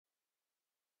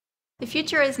The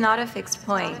future is not a fixed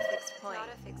point.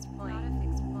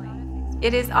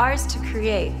 It is ours to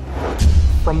create.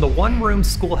 From the one-room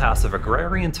schoolhouse of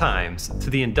agrarian times, to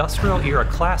the industrial-era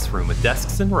classroom with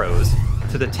desks and rows,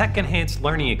 to the tech-enhanced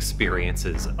learning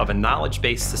experiences of a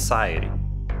knowledge-based society,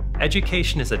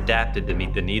 education is adapted to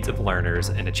meet the needs of learners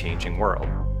in a changing world.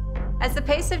 As the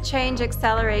pace of change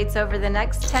accelerates over the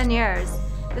next 10 years,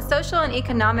 the social and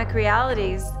economic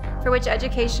realities for which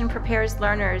education prepares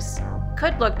learners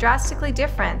could look drastically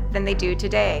different than they do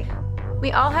today.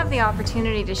 We all have the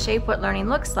opportunity to shape what learning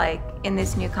looks like in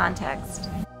this new context.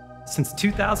 Since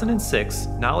 2006,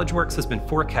 KnowledgeWorks has been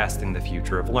forecasting the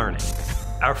future of learning.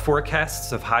 Our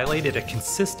forecasts have highlighted a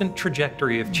consistent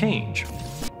trajectory of change,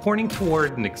 pointing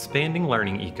toward an expanding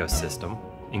learning ecosystem,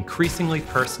 increasingly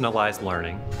personalized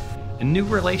learning, and new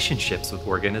relationships with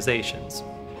organizations.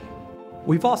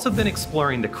 We've also been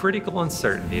exploring the critical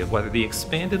uncertainty of whether the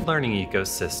expanded learning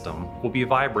ecosystem will be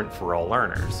vibrant for all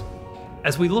learners.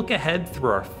 As we look ahead through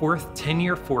our fourth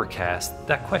 10-year forecast,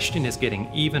 that question is getting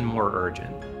even more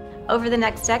urgent. Over the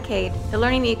next decade, the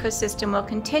learning ecosystem will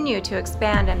continue to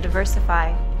expand and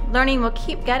diversify. Learning will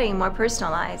keep getting more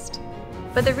personalized.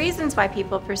 But the reasons why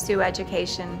people pursue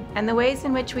education and the ways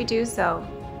in which we do so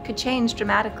could change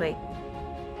dramatically.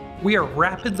 We are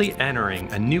rapidly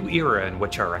entering a new era in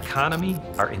which our economy,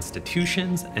 our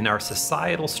institutions, and our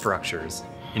societal structures,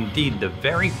 indeed the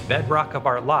very bedrock of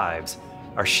our lives,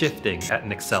 are shifting at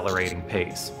an accelerating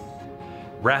pace.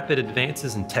 Rapid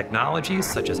advances in technologies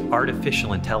such as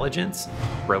artificial intelligence,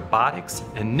 robotics,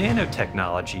 and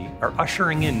nanotechnology are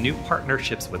ushering in new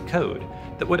partnerships with code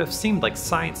that would have seemed like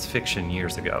science fiction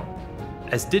years ago.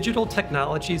 As digital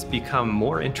technologies become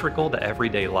more integral to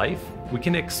everyday life, we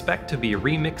can expect to be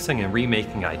remixing and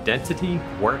remaking identity,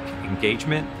 work,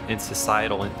 engagement, and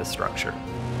societal infrastructure,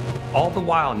 all the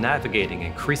while navigating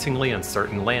increasingly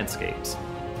uncertain landscapes.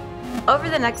 Over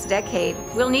the next decade,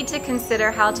 we'll need to consider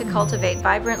how to cultivate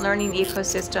vibrant learning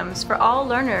ecosystems for all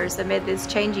learners amid this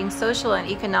changing social and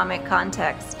economic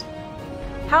context.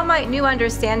 How might new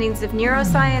understandings of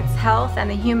neuroscience, health, and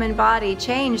the human body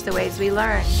change the ways we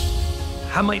learn?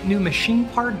 How might new machine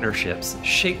partnerships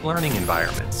shape learning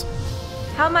environments?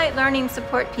 How might learning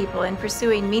support people in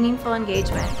pursuing meaningful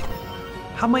engagement?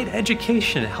 How might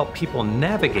education help people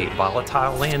navigate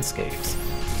volatile landscapes?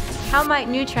 How might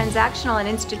new transactional and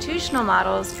institutional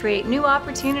models create new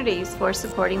opportunities for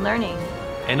supporting learning?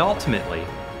 And ultimately,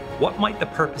 what might the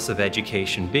purpose of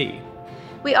education be?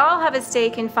 We all have a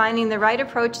stake in finding the right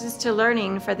approaches to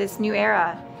learning for this new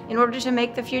era in order to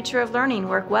make the future of learning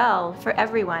work well for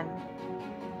everyone.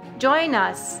 Join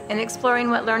us in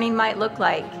exploring what learning might look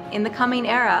like in the coming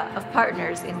era of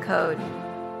Partners in Code.